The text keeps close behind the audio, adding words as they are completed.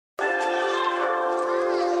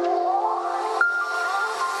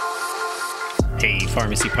Hey,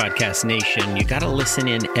 Pharmacy Podcast Nation, you got to listen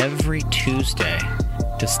in every Tuesday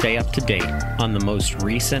to stay up to date on the most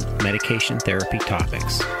recent medication therapy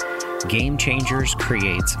topics. Game Changers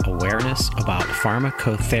creates awareness about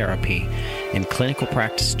pharmacotherapy and clinical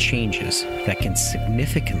practice changes that can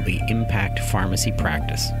significantly impact pharmacy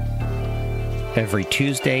practice. Every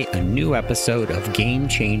Tuesday, a new episode of Game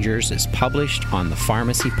Changers is published on the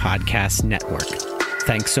Pharmacy Podcast Network.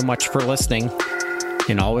 Thanks so much for listening.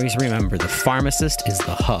 And always remember, the pharmacist is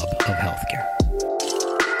the hub of healthcare.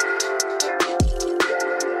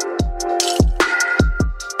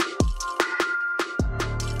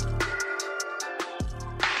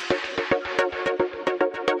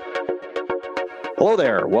 Hello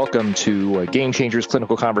there. Welcome to Game Changers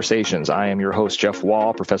Clinical Conversations. I am your host, Jeff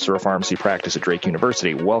Wall, professor of pharmacy practice at Drake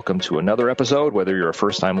University. Welcome to another episode, whether you're a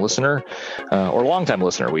first-time listener or a long-time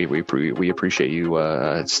listener. We appreciate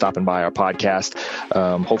you stopping by our podcast.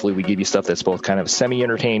 Hopefully we give you stuff that's both kind of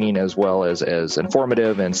semi-entertaining as well as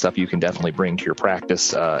informative, and stuff you can definitely bring to your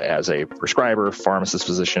practice as a prescriber, pharmacist,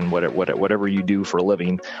 physician, whatever you do for a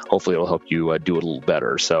living. Hopefully it'll help you do it a little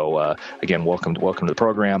better. So again, welcome to the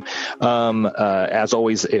program. As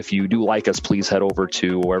always, if you do like us, please head over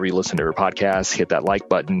to wherever you listen to our podcast, hit that like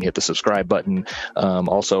button, hit the subscribe button.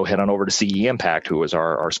 Also, head on over to CE Impact, who is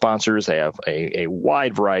our sponsors. They have a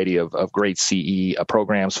wide variety of great CE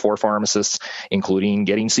programs for pharmacists, including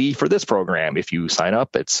getting CE for this program. If you sign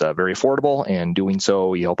up, it's very affordable, and doing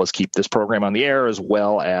so, you help us keep this program on the air, as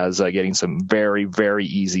well as getting some very, very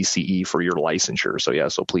easy CE for your licensure.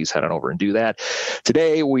 So please head on over and do that.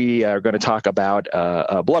 Today, we are going to talk about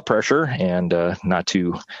blood pressure, and not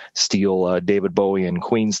to steal David Bowie and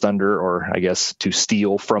Queen's thunder, or I guess to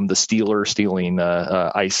steal from the Steeler, stealing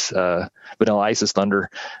Vanilla Ice's thunder.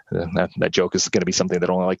 That joke is going to be something that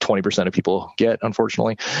only like 20% of people get,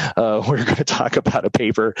 unfortunately. We're going to talk about a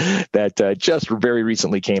paper that just very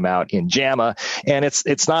recently came out in JAMA, and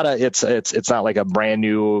it's not like a brand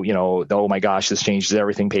new, oh my gosh, this changes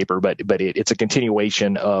everything paper, but it's a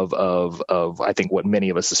continuation of I think what many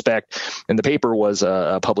of us suspect. And the paper was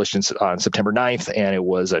published on September 9th, and it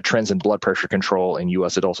was trends in blood pressure control in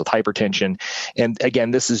U.S. adults with hypertension. And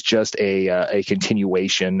again, this is just a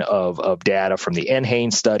continuation of data from the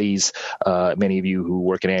NHANES studies. Many of you who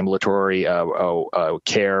work in ambulatory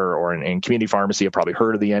care or in community pharmacy have probably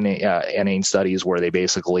heard of the NHANES studies, where they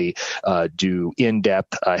basically do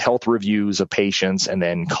in-depth health reviews of patients and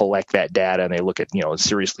then collect that data, and they look at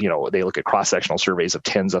they look at cross-sectional surveys of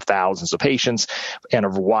tens of thousands of patients and a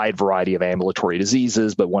wide variety of ambulatory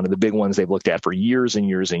diseases. But one of the big ones they've looked at for years and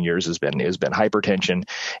years and years has been hypertension,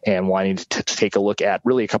 and wanting to take a look at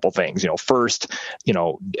really a couple things. First,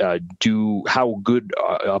 how good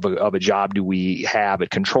of a job do we have at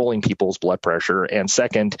controlling people's blood pressure? And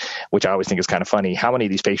second, which I always think is kind of funny, how many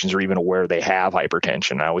of these patients are even aware they have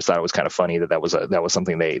hypertension? I always thought it was kind of funny that was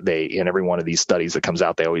something they in every one of these studies that comes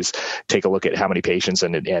out, they always take a look at how many patients,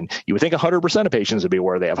 and you would think 100% of patients would be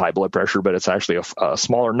aware they have high blood pressure, but it's actually a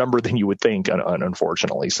smaller number than you would think,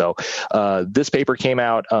 unfortunately. So this paper came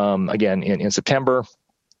out again in September.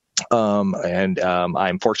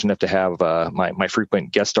 I'm fortunate enough to have my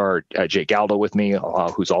frequent guest star, Jake Galdo, with me,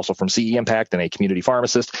 who's also from CE Impact and a community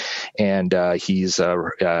pharmacist. And he's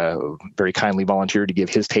very kindly volunteered to give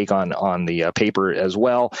his take on the paper as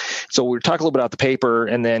well. So we'll talk a little bit about the paper,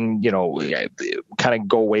 and then, kind of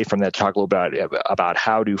go away from that to talk a little bit about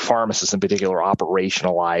how do pharmacists in particular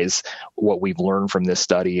operationalize what we've learned from this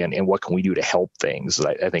study, and what can we do to help things.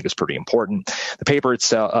 I think is pretty important. The paper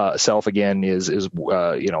itself again, is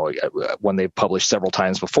one they've published several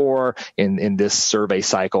times before. In this survey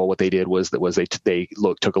cycle, what they did was they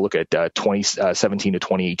took a look at 2017 to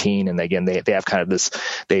 2018, and again they have kind of this,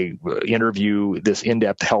 they interview this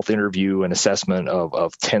in-depth health interview and assessment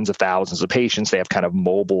of tens of thousands of patients. They have kind of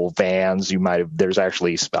mobile vans. There's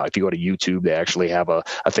actually, if you go to YouTube, they actually have a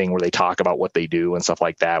thing where they talk about what they do and stuff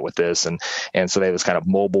like that with this, and so they have this kind of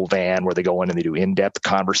mobile van where they go in and they do in-depth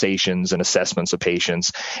conversations and assessments of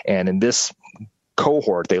patients. And in this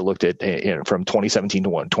cohort, they looked at from 2017 to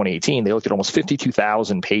 2018, they looked at almost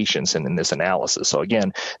 52,000 patients in this analysis. So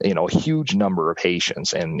again, a huge number of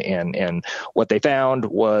patients, and what they found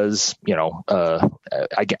was,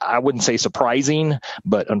 I wouldn't say surprising,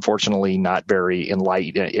 but unfortunately not very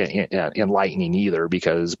enlightening either,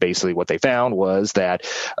 because basically what they found was that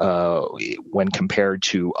when compared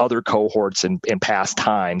to other cohorts in past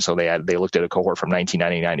times, so they looked at a cohort from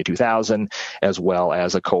 1999 to 2000, as well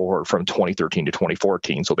as a cohort from 2013 to 2014.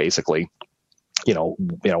 So basically,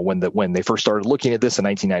 when they first started looking at this in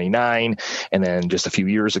 1999, and then just a few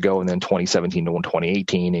years ago, and then 2017 to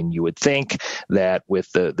 2018. And you would think that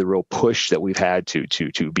with the real push that we've had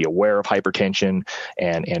to be aware of hypertension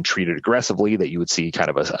and treat it aggressively, that you would see kind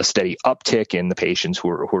of a steady uptick in the patients who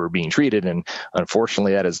are being treated. And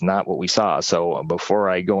unfortunately, that is not what we saw. So before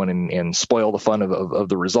I go in and spoil the fun of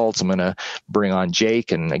the results, I'm going to bring on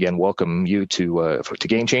Jake, and again, welcome you to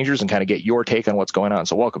Game Changers and kind of get your take on what's going on.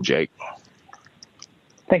 So welcome, Jake.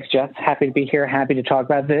 Thanks, Jeff. Happy to be here. Happy to talk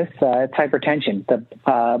about this. It's hypertension,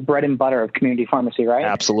 the bread and butter of community pharmacy, right?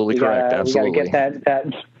 Absolutely correct. Absolutely. We got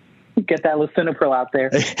to get that lisinopril out there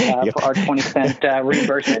for our 20-cent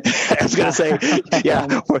reimbursement. I was going to say,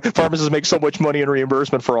 yeah, pharmacists make so much money in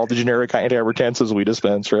reimbursement for all the generic antihypertensives we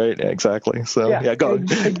dispense, right? Exactly. So yeah go.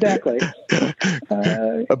 Exactly.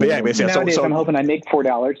 But yeah, nowadays I'm hoping I make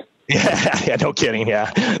 $4. Yeah, no kidding.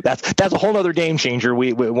 Yeah, that's a whole other game changer.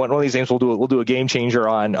 We one of these things we'll do a game changer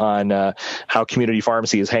on how community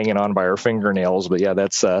pharmacy is hanging on by our fingernails. But yeah,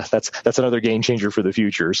 that's another game changer for the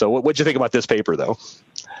future. So what'd you think about this paper, though?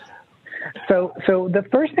 So the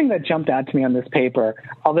first thing that jumped out to me on this paper,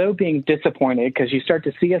 although being disappointed because you start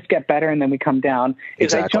to see us get better and then we come down,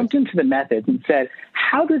 is I jumped into the methods and said,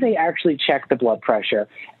 how do they actually check the blood pressure?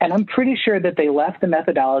 And I'm pretty sure that they left the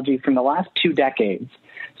methodology from the last 2 decades.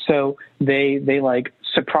 So they like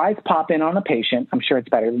surprise pop in on a patient. I'm sure it's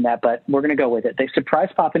better than that, but we're going to go with it. They surprise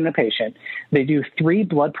pop in a patient. They do 3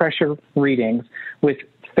 blood pressure readings with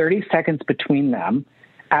 30 seconds between them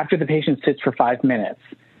after the patient sits for 5 minutes.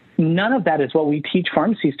 None of that is what we teach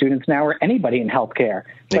pharmacy students now or anybody in healthcare.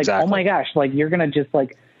 Like, exactly. Oh my gosh, like you're going to just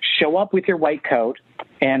like show up with your white coat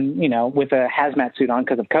and, with a hazmat suit on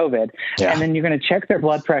because of COVID. Yeah. And then you're going to check their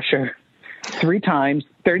blood pressure 3 times,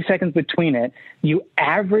 30 seconds between it. You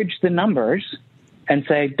average the numbers and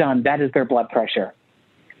say, done, that is their blood pressure.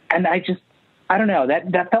 And I don't know,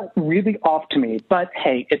 that felt really off to me. But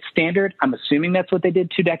hey, it's standard. I'm assuming that's what they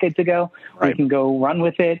did 2 decades ago. Right. We can go run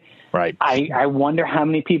with it. Right. I wonder how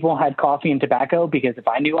many people had coffee and tobacco, because if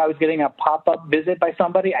I knew I was getting a pop-up visit by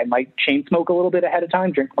somebody, I might chain smoke a little bit ahead of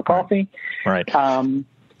time, drink my coffee. Right. Your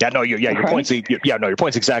point's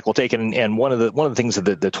exactly well taken. And one of the things that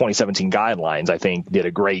the 2017 guidelines, I think, did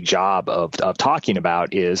a great job of talking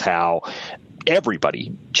about is how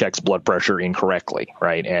everybody checks blood pressure incorrectly,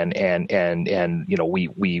 right? And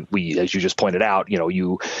we as you just pointed out,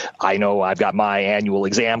 I know I've got my annual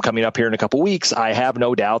exam coming up here in a couple weeks. I have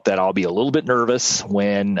no doubt that I'll be a little bit nervous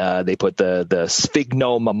when they put the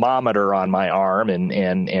sphygmomanometer on my arm and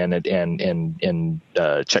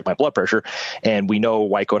check my blood pressure. And we know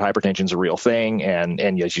white coat hypertension is a real thing. And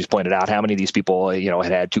as you pointed out, how many of these people,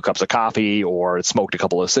 had 2 cups of coffee or smoked a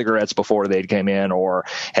couple of cigarettes before they came in, or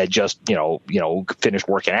had just, finished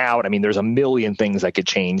working out. I mean, there's a million things that could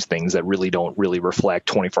change things that really don't reflect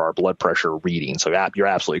 24-hour blood pressure readings. So you're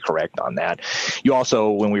absolutely correct on that. You also,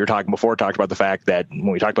 when we were talking before, talked about the fact that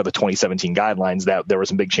when we talked about the 2017 guidelines, that there were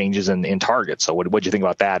some big changes in targets. So what'd you think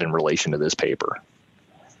about that in relation to this paper?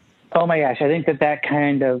 Oh my gosh, I think that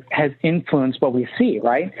kind of has influenced what we see,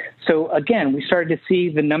 right? So again, we started to see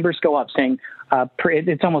the numbers go up, saying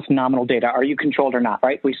it's almost nominal data. Are you controlled or not,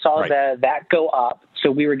 right? We saw that go up, so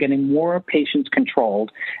we were getting more patients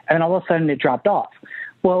controlled, and then all of a sudden it dropped off.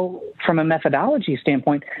 Well, from a methodology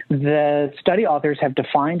standpoint, the study authors have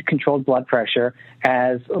defined controlled blood pressure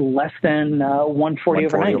as less than 140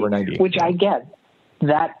 over 90, which I get.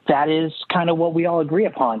 That is kind of what we all agree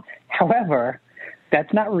upon. However,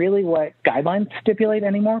 that's not really what guidelines stipulate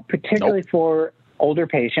anymore, particularly for older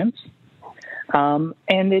patients.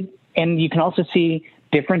 And you can also see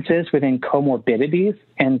differences within comorbidities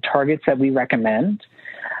and targets that we recommend.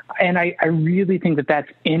 And I really think that that's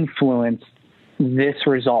influenced this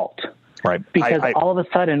result. Right. Because all of a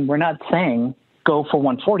sudden, we're not saying go for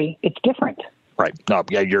 140. It's different. Right. No,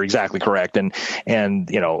 yeah, you're exactly correct. And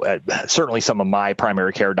certainly some of my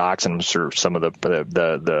primary care docs, and I'm sure some of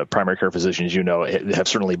the primary care physicians, have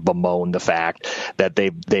certainly bemoaned the fact that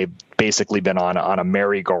they've basically been on a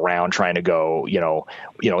merry-go-round trying to go,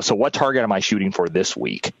 so what target am I shooting for this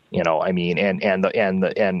week? I mean, and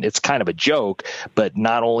it's kind of a joke, but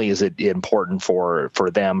not only is it important for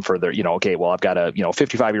them, for their, okay, well, I've got a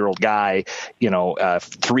 55-year-old guy,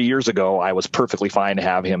 3 years ago, I was perfectly fine to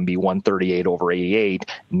have him be 138 over over 88.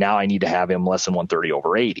 Now I need to have him less than 130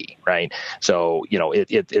 over 80, right? So,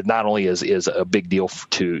 it not only is a big deal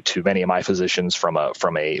to many of my physicians from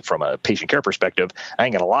a patient care perspective. I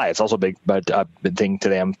ain't gonna lie, it's also a big thing to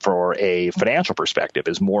them for a financial perspective.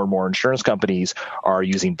 As more and more insurance companies are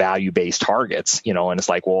using value-based targets, and it's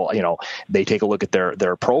like, well, they take a look at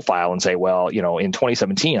their profile and say, well, in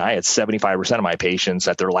 2017, I had 75% of my patients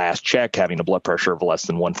at their last check having a blood pressure of less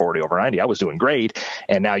than 140 over 90. I was doing great,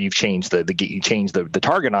 and now you've changed the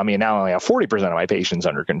target on me, and now I only have 40% of my patients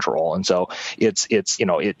under control. And so you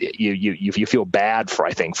feel bad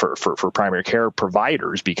for primary care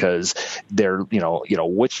providers because they're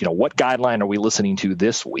what guideline are we listening to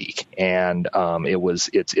this week? And I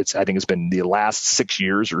think it's been the last 6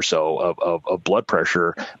 years or so of blood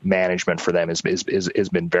pressure management for them has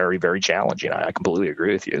been very, very challenging. I completely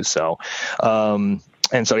agree with you. So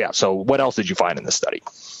so what else did you find in this study?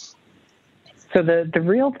 So the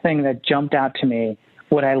real thing that jumped out to me,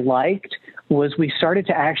 what I liked, was we started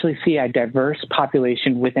to actually see a diverse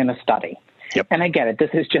population within a study. Yep. And I get it. This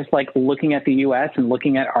is just like looking at the U.S. and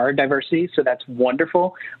looking at our diversity, so that's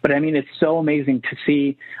wonderful. But I mean, it's so amazing to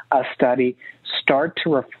see a study start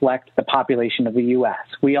to reflect the population of the U.S.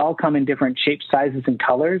 We all come in different shapes, sizes, and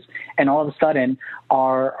colors, and all of a sudden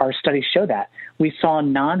our studies show that. We saw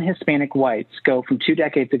non-Hispanic whites go from 2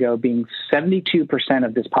 decades ago being 72%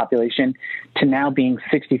 of this population to now being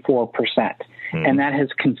 64%. And that has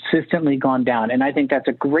consistently gone down. And I think that's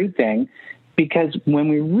a great thing, because when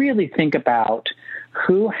we really think about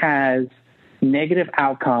who has negative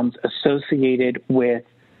outcomes associated with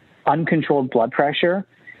uncontrolled blood pressure,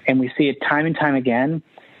 and we see it time and time again,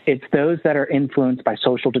 it's those that are influenced by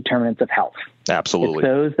social determinants of health. Absolutely. It's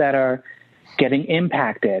those that are getting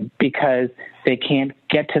impacted because they can't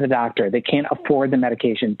get to the doctor. They can't afford the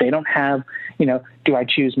medication. They don't have, do I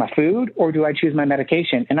choose my food or do I choose my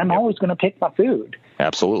medication? And I'm always going to pick my food.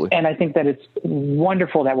 Absolutely. And I think that it's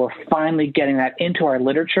wonderful that we're finally getting that into our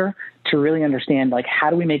literature to really understand, like, how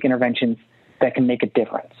do we make interventions that can make a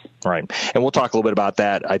difference? Right. And we'll talk a little bit about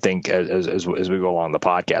that, I think, as we go along the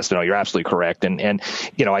podcast. You're absolutely correct. And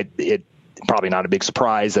probably not a big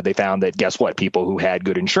surprise that they found that, guess what? People who had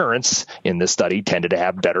good insurance in this study tended to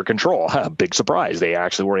have better control. Big surprise. They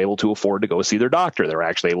actually were able to afford to go see their doctor. They were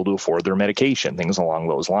actually able to afford their medication, things along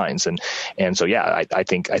those lines. And so, yeah, I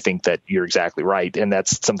think that you're exactly right. And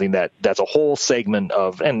that's something that's a whole segment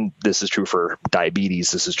of, and this is true for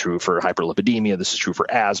diabetes. This is true for hyperlipidemia. This is true for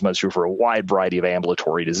asthma. It's true for a wide variety of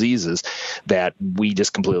ambulatory diseases that we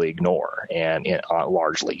just completely ignore and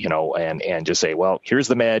largely, and just say, well, here's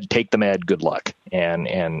the med, take the med, good luck.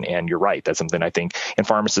 And you're right. That's something I think, and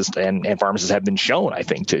pharmacists have been shown, I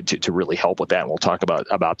think, to really help with that. And we'll talk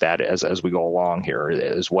about that as we go along here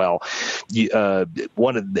as well.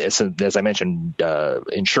 One of this, as I mentioned,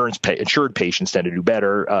 insured patients tend to do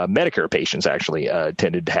better. Medicare patients actually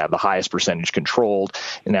tended to have the highest percentage controlled.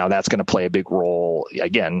 And now that's going to play a big role,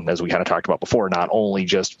 again, as we kind of talked about before, not only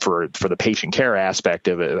just for the patient care aspect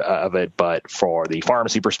of it, but for the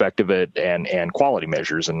pharmacy perspective of it and quality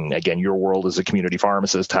measures. And again, your world as a community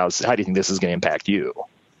pharmacist, how do you think this is going to impact you?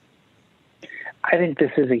 I think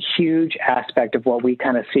this is a huge aspect of what we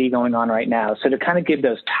kind of see going on right now. So to kind of give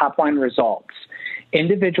those top line results,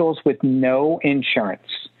 individuals with no insurance,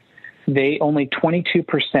 only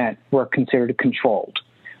 22% were considered controlled,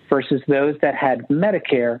 versus those that had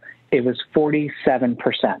Medicare, it was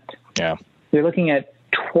 47%. Yeah. You're looking at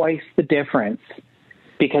twice the difference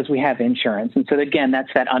because we have insurance. And so again, that's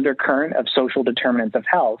that undercurrent of social determinants of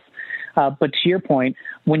health. But to your point,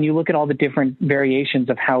 when you look at all the different variations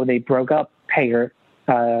of how they broke up payer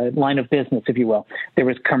line of business, if you will, there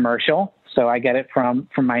was commercial, so I get it from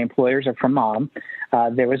my employers or from mom.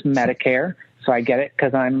 There was Medicare, so I get it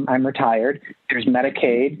because I'm retired. There's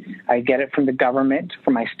Medicaid, I get it from the government,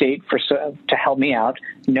 from my state to help me out.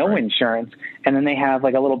 No insurance, and then they have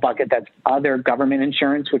like a little bucket that's other government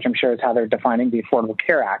insurance, which I'm sure is how they're defining the Affordable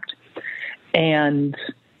Care Act. And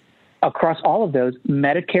across all of those,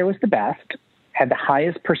 Medicare was the best, had the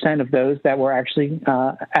highest percent of those that were actually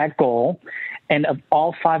at goal. And of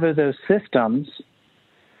all 5 of those systems,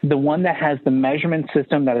 the one that has the measurement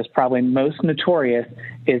system that is probably most notorious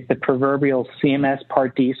is the proverbial CMS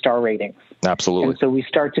Part D star ratings. Absolutely. And so we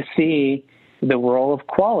start to see the role of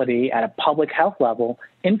quality at a public health level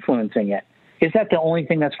influencing it. Is that the only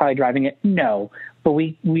thing that's probably driving it? No. But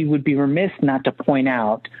we would be remiss not to point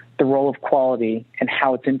out the role of quality and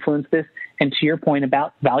how it's influenced this. And to your point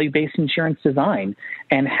about value-based insurance design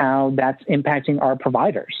and how that's impacting our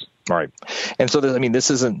providers. Right. And so,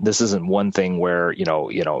 this isn't one thing where,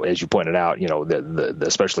 as you pointed out,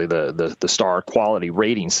 especially the star quality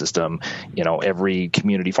rating system, every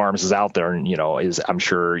community pharmacist out there, is, I'm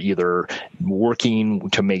sure, either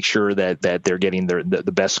working to make sure that they're getting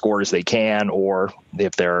the best scores they can, or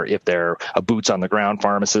if they're a boots on the ground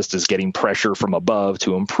pharmacist, is getting pressure from above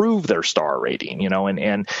to improve their star rating,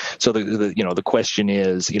 and so the question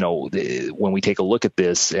is, when we take a look at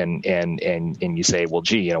this and you say, well,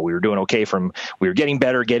 gee, we were doing okay we were getting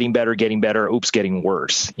better, oops, getting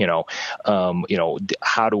worse.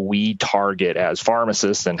 How do we target as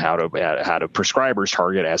pharmacists, and how do prescribers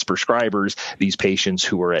target as prescribers these patients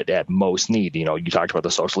who are at most need? You talked about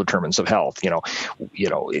the social determinants of health.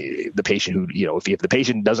 The patient who, if the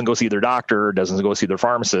patient doesn't go see their doctor, doesn't go see their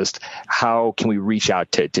pharmacist, how can we reach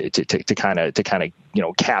out to kind of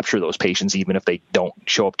capture those patients, even if they don't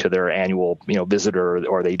show up to their annual visit,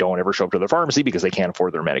 or they don't ever show up to their pharmacy because they can't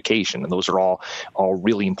afford their medication? And those are all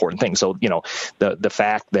really important things. So the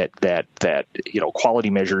fact that quality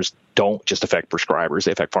measures don't just affect prescribers;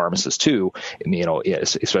 they affect pharmacists too.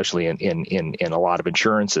 Especially in a lot of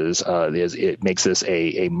insurances, it makes this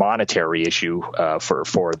a monetary issue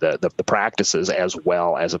for the practices as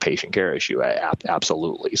well as a patient care issue.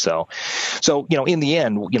 Absolutely. So in the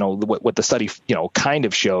end, what the study kind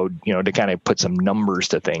of showed, to kind of put some numbers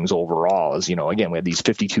to things overall is, again, we had these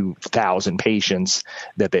 52,000 patients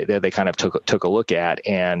that they kind of took a look at,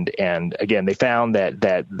 and again, they found that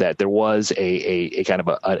there was a kind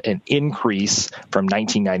of an increase from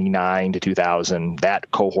 1999 to 2000,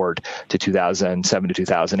 that cohort, to 2007 to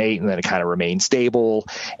 2008, and then it kind of remained stable,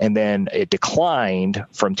 and then it declined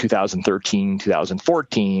from 2013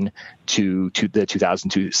 2014 to the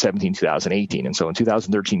 2017 2018. And so in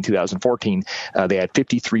 2013 2014, they had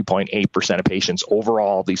 53.8% of patients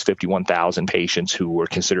overall, these 51,000 patients who were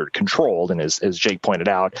considered controlled. And as Jake pointed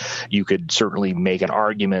out, you could certainly make an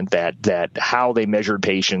argument that how they measured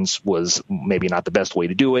patients was maybe not the best way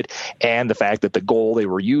to do it, and the fact that the goal they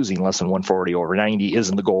were using, less than 140 over 90,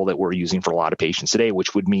 isn't the goal that we're using for a lot of patients today,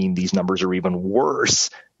 which would mean these numbers are even worse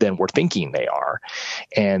than we're thinking they are.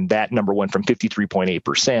 And that number went from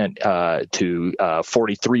 53.8% to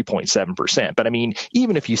 43.7%. But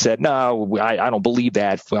even if you said, no, I don't believe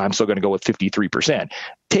that, I'm still going to go with 53%.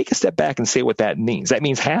 Take a step back and say what that means. That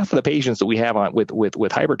means half of the patients that we have with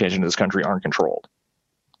hypertension in this country aren't controlled.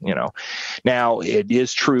 Now it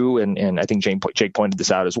is true, and I think Jake pointed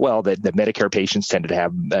this out as well, that Medicare patients tended to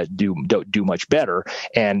have do much better,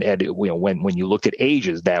 and when you looked at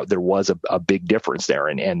ages, that there was a big difference there,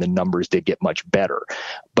 and the numbers did get much better.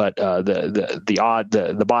 But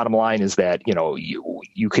the bottom line is that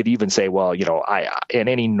you could even say, well, in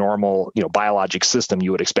any normal biologic system,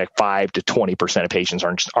 you would expect 5 to 20% of patients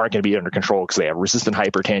aren't going to be under control because they have resistant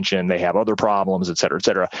hypertension, they have other problems, et cetera, et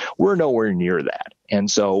cetera. We're nowhere near that. And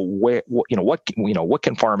so, what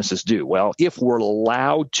can pharmacists do? Well, if we're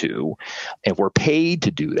allowed to, if we're paid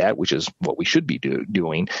to do that, which is what we should be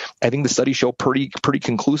doing, I think the studies show pretty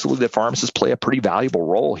conclusively that pharmacists play a pretty valuable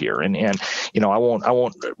role here. And I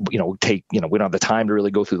won't take we don't have the time to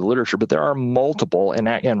really go through the literature, but there are multiple and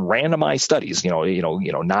randomized studies.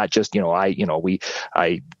 Not just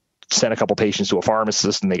I sent a couple patients to a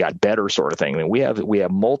pharmacist and they got better, sort of thing. We have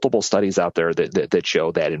multiple studies out there that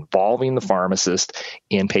show that involving the pharmacist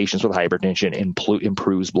in patients with hypertension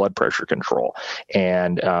improves blood pressure control.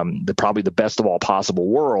 And probably the best of all possible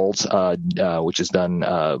worlds, which is done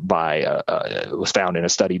was found in a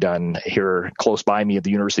study done here close by me at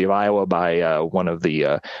the University of Iowa by one of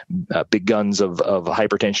the big guns of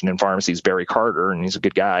hypertension in pharmacies, Barry Carter, and he's a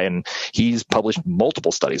good guy, and he's published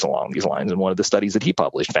multiple studies along these lines. And one of the studies that he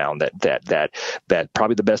published found that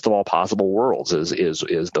probably the best of all possible worlds is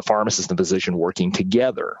the pharmacist and physician working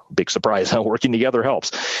together. Big surprise how working together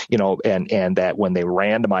helps, and that when they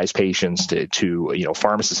randomize patients to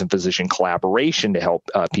pharmacist and physician collaboration to help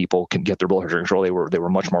people can get their blood pressure control, they were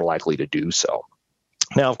much more likely to do so.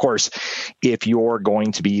 Now, of course, if you're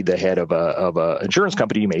going to be the head of a insurance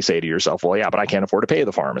company, you may say to yourself, well, yeah, but I can't afford to pay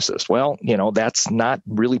the pharmacist. Well, that's not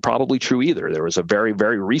really probably true either. There was a very,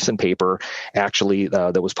 very recent paper actually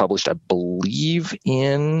that was published, I believe,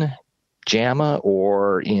 in JAMA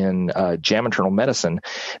or in JAMA Internal Medicine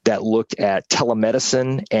that looked at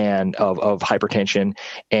telemedicine and of hypertension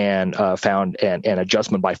and found an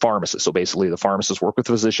adjustment by pharmacists. So basically the pharmacists work with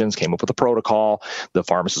physicians, came up with a protocol. The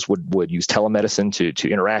pharmacists would use telemedicine to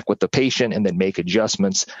interact with the patient and then make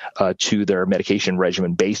adjustments to their medication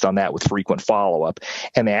regimen based on that with frequent follow-up.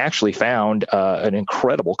 And they actually found an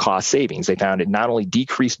incredible cost savings. They found it not only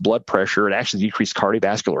decreased blood pressure, it actually decreased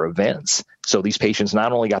cardiovascular events. So these patients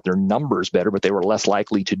not only got their numbers numbers better, but they were less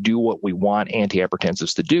likely to do what we want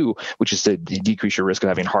antihypertensives to do, which is to decrease your risk of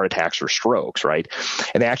having heart attacks or strokes, right?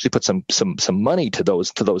 And they actually put some money to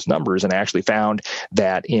those numbers, and actually found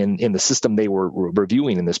that in the system they were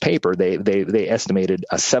reviewing in this paper, they estimated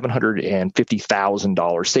a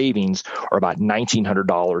 $750,000 savings, or about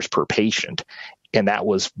 $1,900 per patient. And that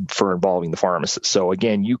was for involving the pharmacist. So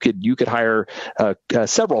again, you could hire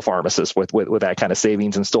several pharmacists with that kind of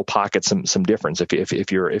savings and still pocket some difference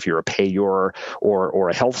if you're a payor or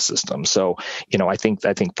a health system. So I think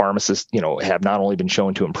pharmacists have not only been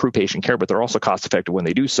shown to improve patient care, but they're also cost effective when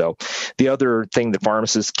they do so. The other thing that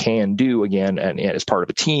pharmacists can do, again, and as part of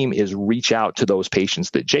a team, is reach out to those patients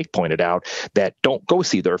that Jake pointed out that don't go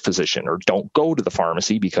see their physician or don't go to the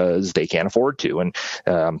pharmacy because they can't afford to. And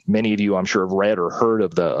many of you, I'm sure, have read or heard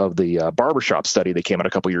of the barbershop study that came out a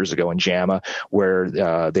couple years ago in JAMA,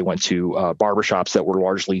 where they went to barbershops that were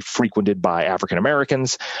largely frequented by African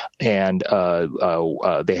Americans, and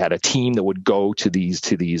they had a team that would go to these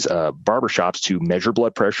barbershops to measure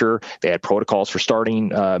blood pressure. They had protocols for starting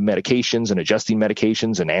medications and adjusting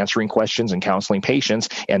medications and answering questions and counseling patients.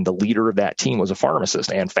 And the leader of that team was a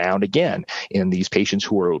pharmacist, and found, again, in these patients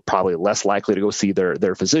who were probably less likely to go see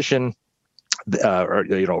their physician, or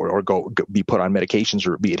be put on medications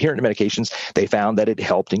or be adherent to medications, they found that it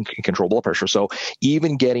helped in control blood pressure. So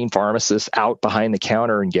even getting pharmacists out behind the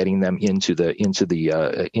counter and getting them into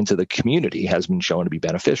the community has been shown to be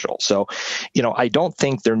beneficial. So, I don't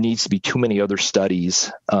think there needs to be too many other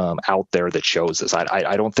studies out there that shows this.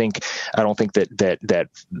 I don't think that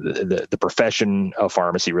the profession of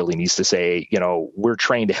pharmacy really needs to say, we're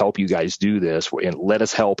trained to help you guys do this, and let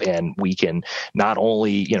us help, and we can not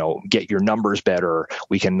only get your numbers better,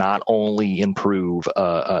 we can not only improve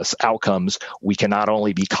outcomes, we can not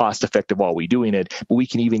only be cost effective while we're doing it, but we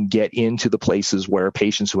can even get into the places where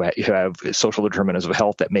patients who have social determinants of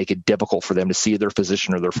health that make it difficult for them to see their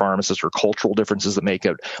physician or their pharmacist, or cultural differences that make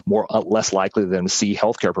it less likely than to see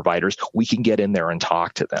healthcare providers, we can get in there and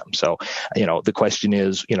talk to them. So, the question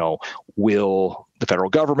is, will the federal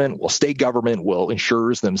government, will state government, will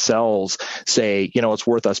insurers themselves say, it's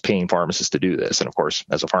worth us paying pharmacists to do this? And of course,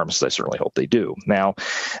 as a pharmacist, I certainly hope they do. Now,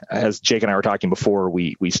 as Jake and I were talking before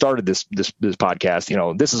we started this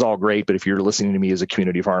podcast, this is all great, but if you're listening to me as a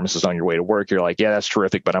community pharmacist on your way to work, you're like, yeah, that's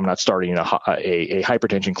terrific, but I'm not starting a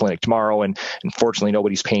hypertension clinic tomorrow, and unfortunately,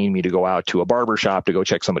 nobody's paying me to go out to a barber shop to go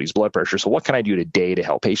check somebody's blood pressure. So what can I do today to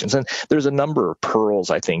help patients? And there's a number of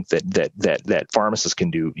pearls, I think, that pharmacists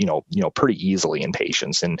can do, pretty easily in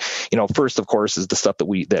patients. And, first, of course, is the stuff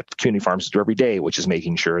that community pharmacists do every day, which is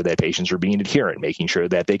making sure that patients are being adherent, making sure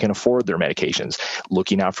that they can afford their medications,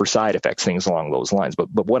 looking out for side effects, things along those lines. But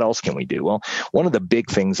what else can we do? Well, one of the big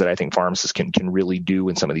things that I think pharmacists can really do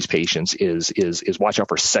in some of these patients is watch out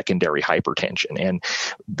for secondary hypertension. And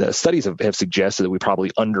the studies have suggested that we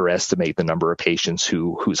probably underestimate the number of patients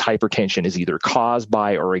whose hypertension is either caused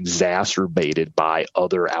by or exacerbated by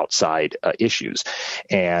other outside issues.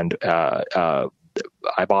 And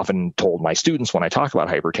I've often told my students when I talk about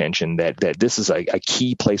hypertension that this is a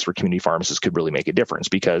key place where community pharmacists could really make a difference,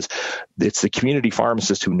 because it's the community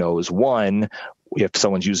pharmacist who knows, one, if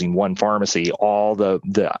someone's using one pharmacy, all the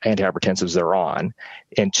antihypertensives they're on,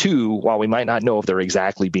 and two, while we might not know if they're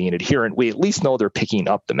exactly being adherent, we at least know they're picking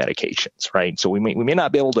up the medications, right? So we may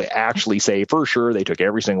not be able to actually say for sure they took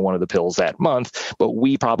every single one of the pills that month, but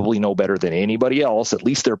we probably know better than anybody else. At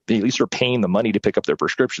least they're paying the money to pick up their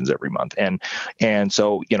prescriptions every month, and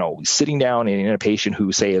so sitting down in a patient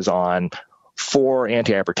who, say, is on 4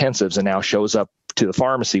 antihypertensives and now shows up to the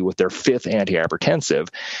pharmacy with their 5th antihypertensive,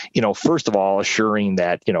 first of all, assuring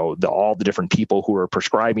that, all the different people who are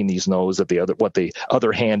prescribing these knows that what the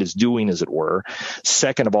other hand is doing, as it were.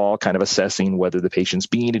 Second of all, kind of assessing whether the patient's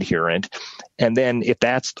being adherent. And then if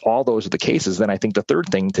all those are the cases, then I think the third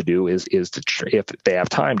thing to do is to, if they have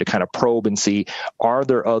time, to kind of probe and see, are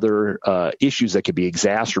there other issues that could be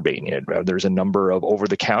exacerbating it? There's a number of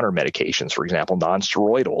over-the-counter medications, for example,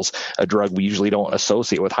 non-steroidals, a drug we usually don't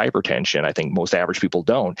associate with hypertension. I think most average people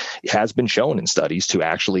don't. It has been shown in studies to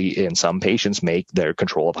actually, in some patients, make their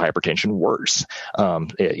control of hypertension worse.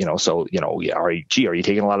 Are you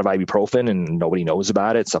taking a lot of ibuprofen and nobody knows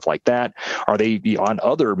about it? Stuff like that. Are they on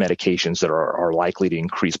other medications that are likely to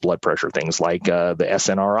increase blood pressure? Things like the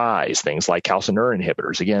SNRIs, things like calcineurin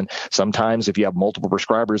inhibitors. Again, sometimes if you have multiple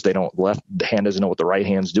prescribers, the left hand doesn't know what the right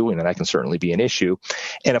hand's doing, and that can certainly be an issue.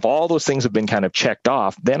 And if all those things have been kind of checked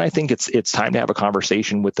off, then I think it's time to have a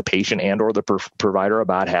conversation with the patient and or the provider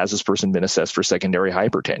about, has this person been assessed for secondary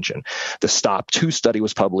hypertension? The STOP2 study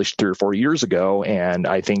was published 3 or 4 years ago, and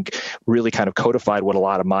I think really kind of codified what a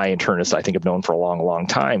lot of my internists I think have known for a long, long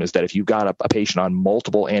time, is that if you've got a patient on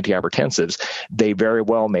multiple antihypertensives, they very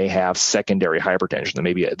well may have secondary hypertension.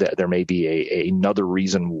 There may be another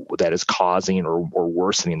reason that is causing or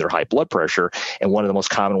worsening their high blood pressure, and one of the most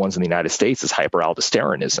common ones in the United States is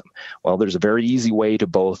hyperaldosteronism. Well, there's a very easy way to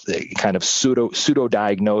both kind of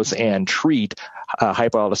pseudo-diagnose and treat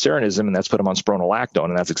hyperaldosteronism, and that's put them on spironolactone,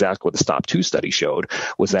 and that's exactly what the STOP2 study showed,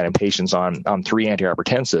 was that in patients on 3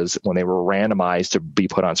 antihypertensives, when they were randomized to be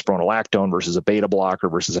put on spironolactone versus a beta blocker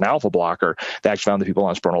versus an alpha blocker, they actually found that people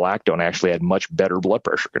on spironolactone actually had much better blood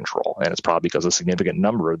pressure control, and it's probably because a significant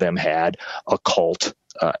number of them had occult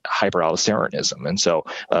hyperaldosteronism. And so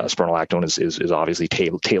spironolactone is obviously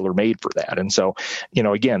tailor-made for that. And so,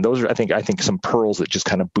 again, those are, I think some pearls that just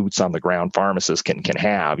kind of boots on the ground pharmacists can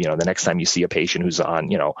have. The next time you see a patient who's on,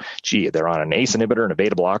 they're on an ACE inhibitor and a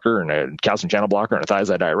beta blocker and a calcium channel blocker and a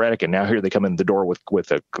thiazide diuretic, and now here they come in the door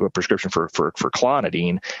with a prescription for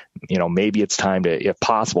clonidine, maybe it's time to, if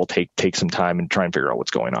possible, take some time and try and figure out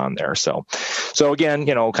what's going on there. So again,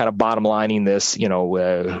 kind of bottom lining this,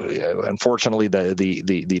 unfortunately,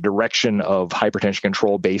 the direction of hypertension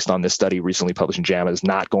control based on this study recently published in JAMA is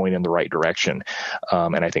not going in the right direction.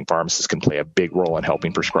 And I think pharmacists can play a big role in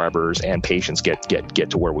helping prescribers and patients get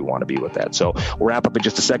to where we want to be with that. So we'll wrap up in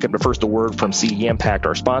just a second, but first a word from CE Impact,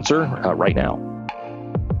 our sponsor, right now.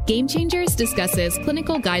 Game Changers discusses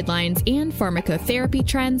clinical guidelines and pharmacotherapy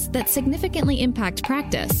trends that significantly impact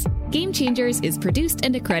practice. Game Changers is produced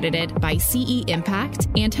and accredited by CE Impact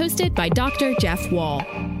and hosted by Dr. Jeff Wall.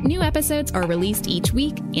 New episodes are released each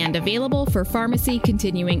week and available for pharmacy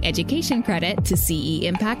continuing education credit to CE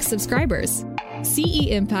Impact subscribers. CE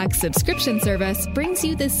Impact's subscription service brings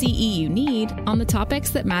you the CE you need on the topics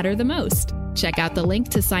that matter the most. Check out the link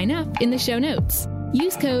to sign up in the show notes.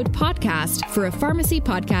 Use code PODCAST for a Pharmacy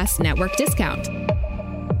Podcast Network discount.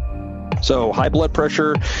 So high blood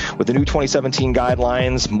pressure, with the new 2017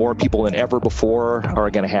 guidelines, more people than ever before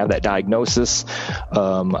are going to have that diagnosis.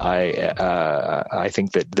 I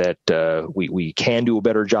think that we can do a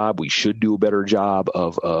better job. We should do a better job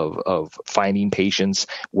of finding patients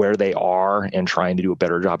where they are and trying to do a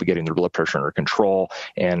better job of getting their blood pressure under control.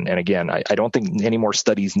 And again, I don't think any more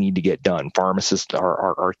studies need to get done. Pharmacists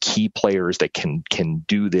are key players that can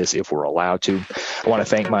do this if we're allowed to. I want to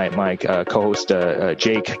thank my co-host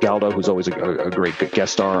Jake Galdo, who's always a great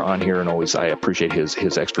guest star on here, and always I appreciate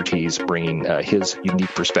his expertise, bringing his unique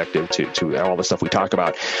perspective to all the stuff we talk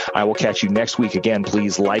about. I will catch you next week. Again,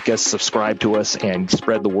 please like us, subscribe to us, and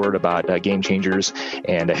spread the word about Game Changers,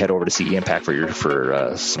 and head over to CE Impact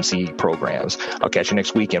for some CE programs. I'll catch you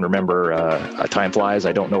next week, and remember, time flies.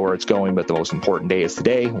 I don't know where it's going, but the most important day is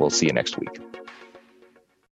today. We'll see you next week.